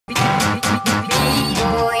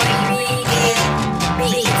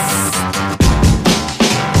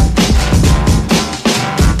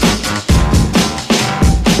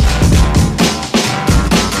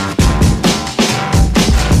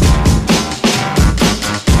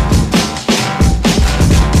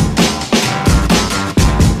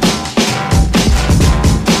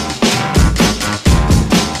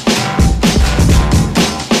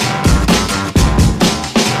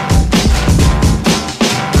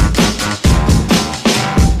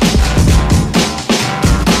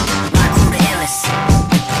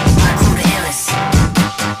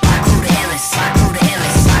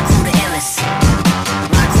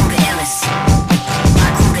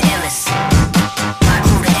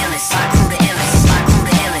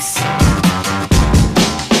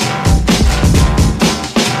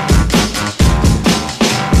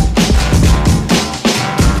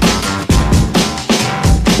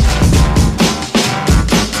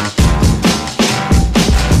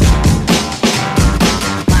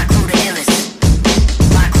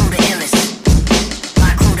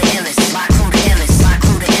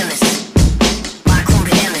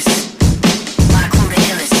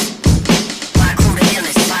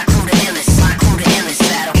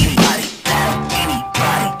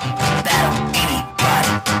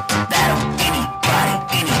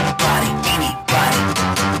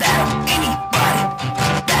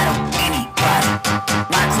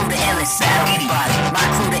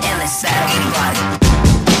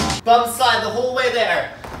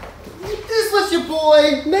this was your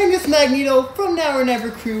boy, Magnus.Magneto from Now or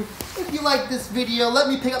Never crew. If you like this video, let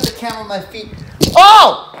me pick up the camera with my feet.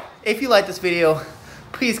 Oh! If you like this video,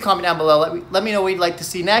 please comment down below. Let me know what you'd like to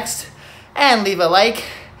see next. And leave a like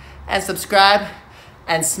and subscribe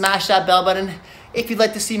and smash that bell button if you'd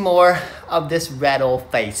like to see more of this red old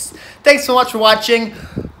face. Thanks so much for watching.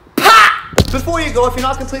 Before you go, if you're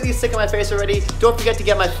not completely sick of my face already, don't forget to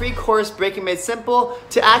get my free course, Breaking Made Simple.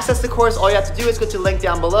 To access the course, all you have to do is go to the link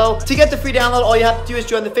down below. To get the free download, all you have to do is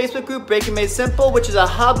join the Facebook group, Breaking Made Simple, which is a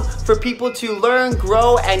hub for people to learn,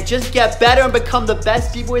 grow, and just get better and become the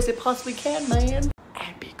best B-boys they possibly can, man.